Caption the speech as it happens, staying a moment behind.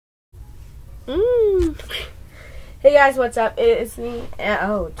Hey guys, what's up? It's me.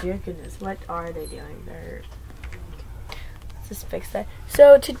 Oh dear goodness, what are they doing there? Let's just fix that.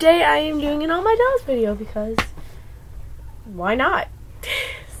 So today I am doing an All My Dolls video because why not?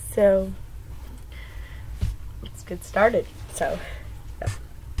 So let's get started. So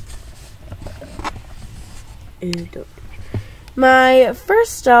my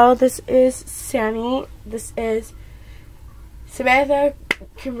first doll, this is Sammy. This is Samantha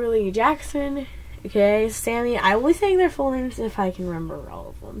Kimberly Jackson. Okay, Sammy. I will be saying their full names if I can remember all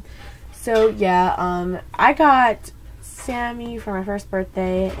of them. So yeah, I got Sammy for my first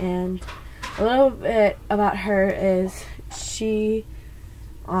birthday, and a little bit about her is she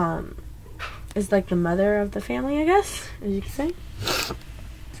is like the mother of the family, I guess, as you can say.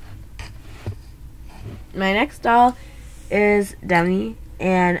 My next doll is Demi,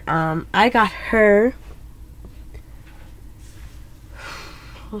 and I got her.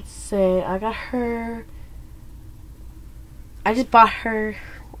 Let's see, I got her. I just bought her.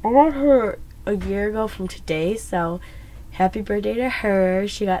 I got her a year ago from today, so happy birthday to her.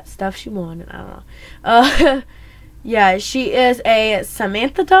 She got stuff she wanted. I don't know. Yeah, she is a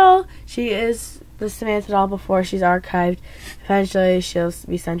Samantha doll. She is the Samantha doll before she's archived. Eventually, she'll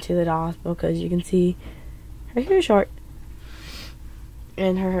be sent to the doll hospital because you can see her hair is short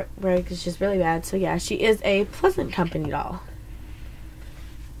and her wig is just really bad. So yeah, she is a Pleasant Company doll.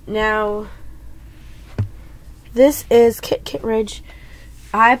 Now, this is Kit Kittredge.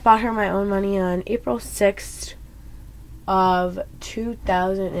 I bought her my own money on April 6th of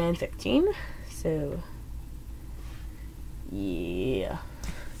 2015. So, yeah.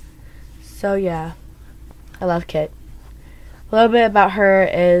 So, yeah. I love Kit. A little bit about her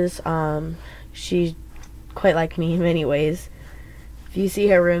is, she's quite like me in many ways. If you see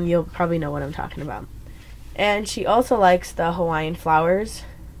her room, you'll probably know what I'm talking about. And she also likes the Hawaiian flowers.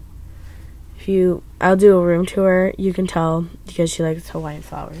 I'll do a room tour, you can tell because she likes Hawaiian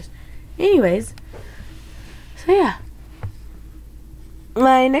flowers. Anyways, so yeah.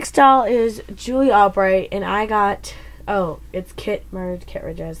 My next doll is Julie Albright, and I got, it's Kit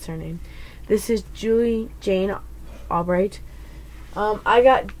Kittredge as her name. This is Julie Jane Albright. I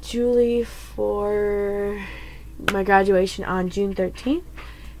got Julie for my graduation on June 13th,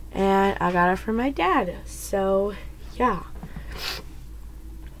 and I got her for my dad. So, yeah.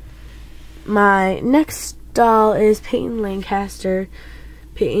 My next doll is Peyton Lancaster.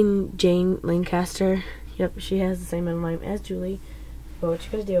 Peyton Jane Lancaster. Yep, she has the same middle name as Julie. But what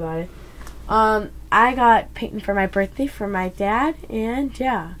you gonna do about it? I got Peyton for my birthday for my dad, and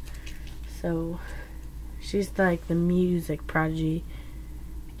yeah. So, she's like the music prodigy.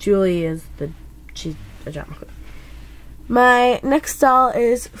 Julie is she's a drama queen. My next doll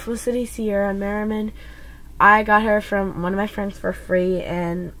is Felicity Sierra Merriman. I got her from one of my friends for free,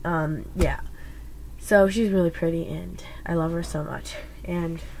 and yeah. So she's really pretty, and I love her so much.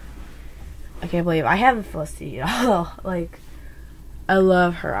 And I can't believe I have a Felicity doll. Like, I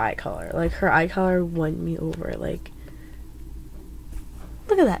love her eye color. Like, her eye color won me over. Like,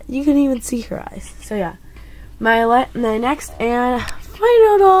 look at that. You can even see her eyes. So yeah. My next and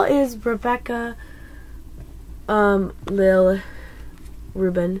final doll is Rebecca Lil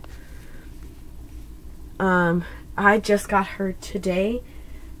Rubin. I just got her today,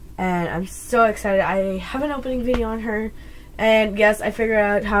 and I'm so excited. I have an opening video on her, and yes, I figured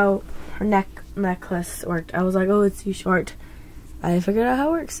out how her necklace worked. I was like, oh, it's too short. I figured out how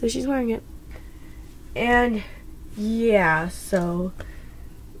it works, so she's wearing it. And yeah, so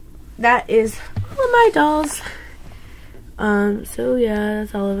that is all of my dolls. So yeah,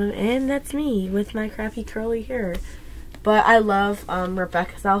 that's all of them, and that's me with my crappy curly hair. But I love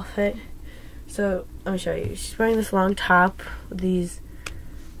Rebecca's outfit. So, let me show you. She's wearing this long top with these,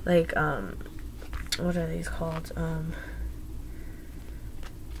 like, what are these called?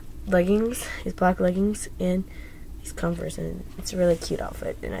 Leggings. These black leggings and these Converse. And it's a really cute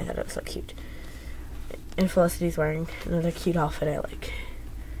outfit, and I thought it was so cute. And Felicity's wearing another cute outfit I like.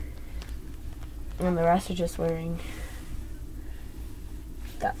 And the rest are just wearing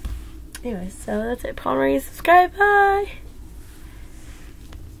that. Anyways, so that's it. Paul Marie, subscribe. Bye!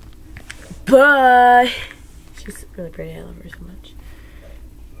 Bye. She's really pretty. I love her so much.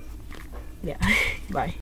 Yeah. Bye.